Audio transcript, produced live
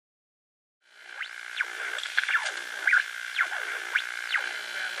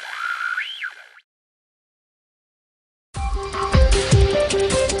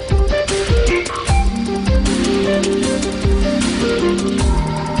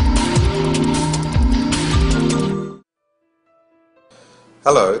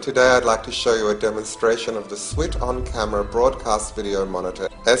Hello, today I'd like to show you a demonstration of the Swit on-camera broadcast video monitor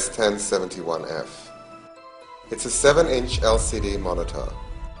S-1071F. It's a 7-inch LCD monitor,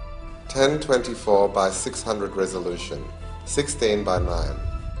 1024 by 600 resolution, 16 by 9.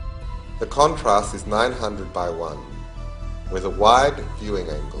 The contrast is 900 by 1, with a wide viewing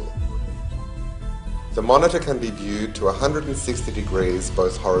angle. The monitor can be viewed to 160 degrees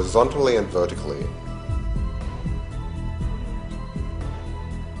both horizontally and vertically.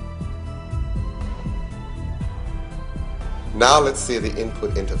 Now let's see the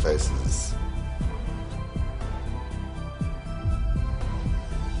input interfaces.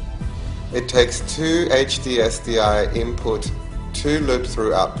 It takes two HDSDI input, two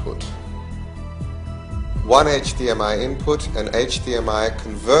loop-through output, one HDMI input and HDMI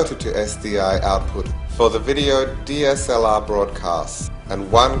converted to SDI output for the video DSLR broadcasts,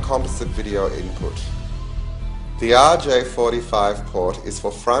 and one composite video input. The RJ45 port is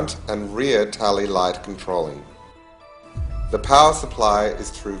for front and rear tally light controlling. The power supply is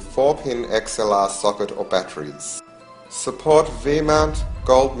through 4-pin XLR socket or batteries. Support V-mount,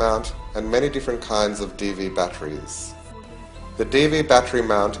 gold mount and many different kinds of DV batteries. The DV battery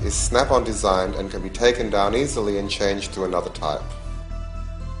mount is snap-on designed and can be taken down easily and changed to another type.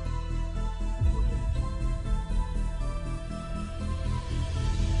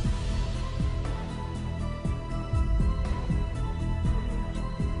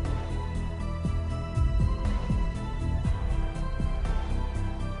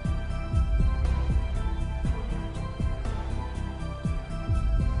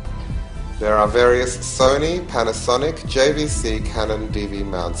 There are various Sony, Panasonic, JVC, Canon DV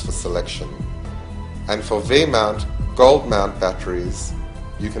mounts for selection. And for V-mount, gold mount batteries,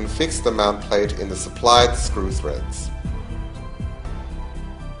 you can fix the mount plate in the supplied screw threads.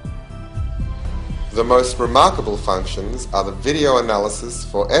 The most remarkable functions are the video analysis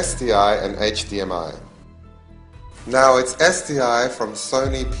for SDI and HDMI. Now it's SDI from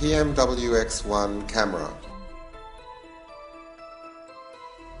Sony PMWX1 camera.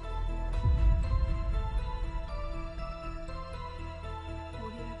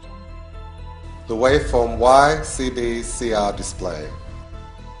 The waveform Y, CB, CR display.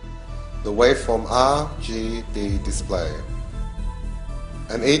 The waveform R, G, B display.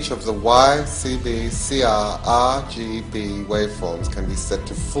 And each of the Y, CB, CR, R, G, B waveforms can be set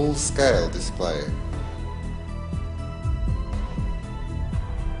to full scale display.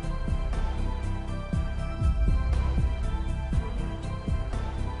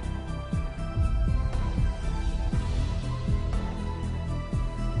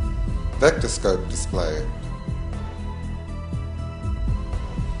 Vectorscope display.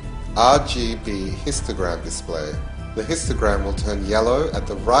 RGB histogram display. The histogram will turn yellow at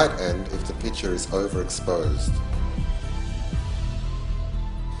the right end if the picture is overexposed.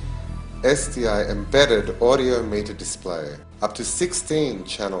 SDI embedded audio meter display. Up to 16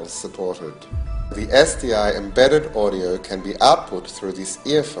 channels supported. The SDI embedded audio can be output through this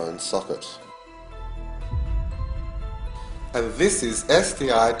earphone socket. And this is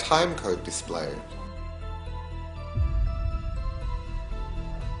SDI timecode display.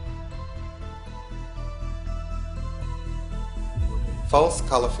 False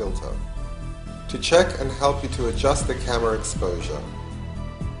color filter. To check and help you to adjust the camera exposure.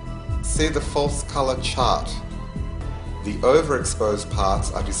 See the false color chart. The overexposed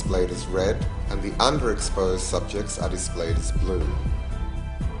parts are displayed as red and the underexposed subjects are displayed as blue.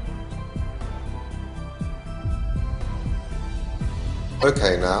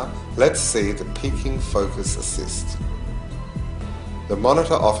 Okay, now let's see the peaking focus assist. The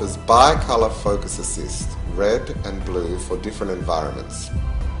monitor offers bi-color focus assist, red and blue for different environments.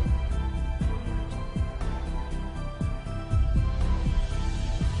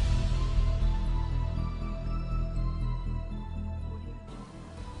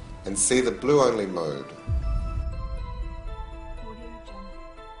 And see the blue-only mode.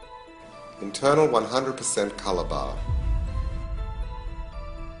 Internal 100% color bar.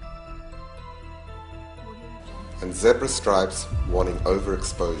 And zebra stripes warning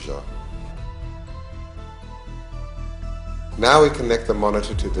overexposure. Now we connect the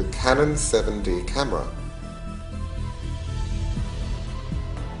monitor to the Canon 7D camera.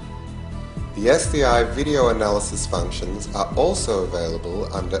 The SDI video analysis functions are also available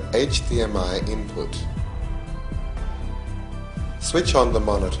under HDMI input. Switch on the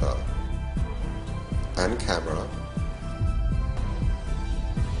monitor and camera.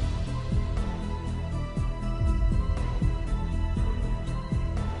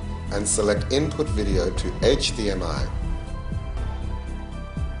 And select input video to HDMI.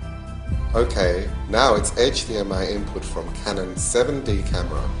 Okay, now it's HDMI input from Canon 7D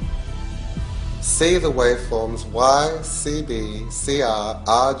camera. See the waveforms Y, CB, CR,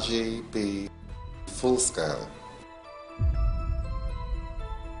 RGB, full scale.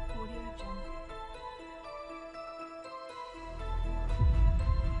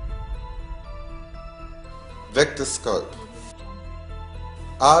 Vector scope.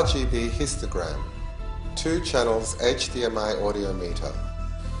 RGB histogram. 2 channels HDMI audio meter.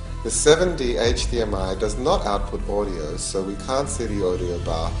 The 7D HDMI does not output audio, so we can't see the audio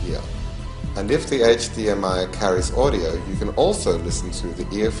bar here. And if the HDMI carries audio, you can also listen through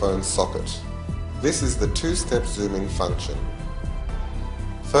the earphone socket. This is the 2-step zoom-in function.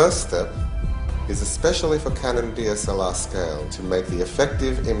 First step is especially for Canon DSLR scale to make the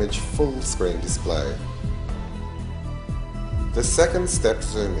effective image full screen display. The second step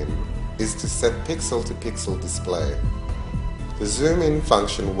zoom-in is to set pixel-to-pixel display. The zoom-in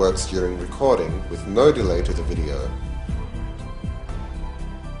function works during recording with no delay to the video.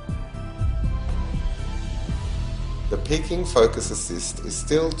 The peaking focus assist is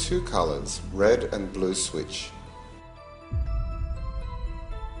still 2 colors, red and blue switch.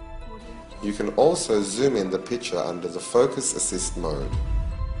 You can also zoom in the picture under the focus assist mode.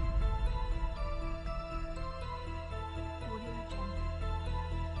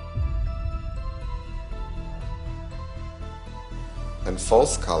 And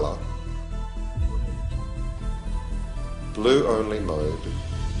false color, blue only mode,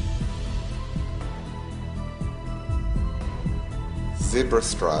 zebra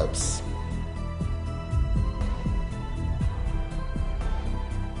stripes,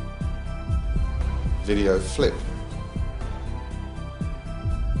 video flip,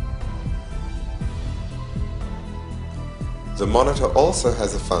 the monitor also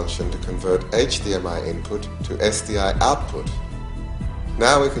has a function to convert HDMI input to SDI output.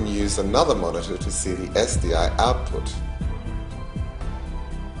 Now we can use another monitor to see the SDI output.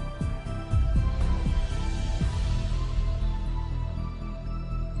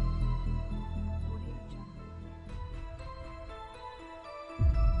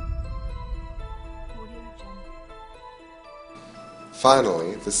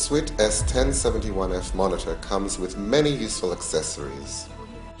 Finally, the Swit S-1071F monitor comes with many useful accessories.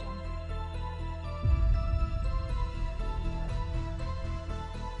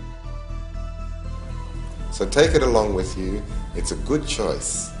 So take it along with you. It's a good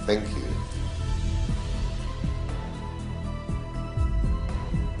choice. Thank you.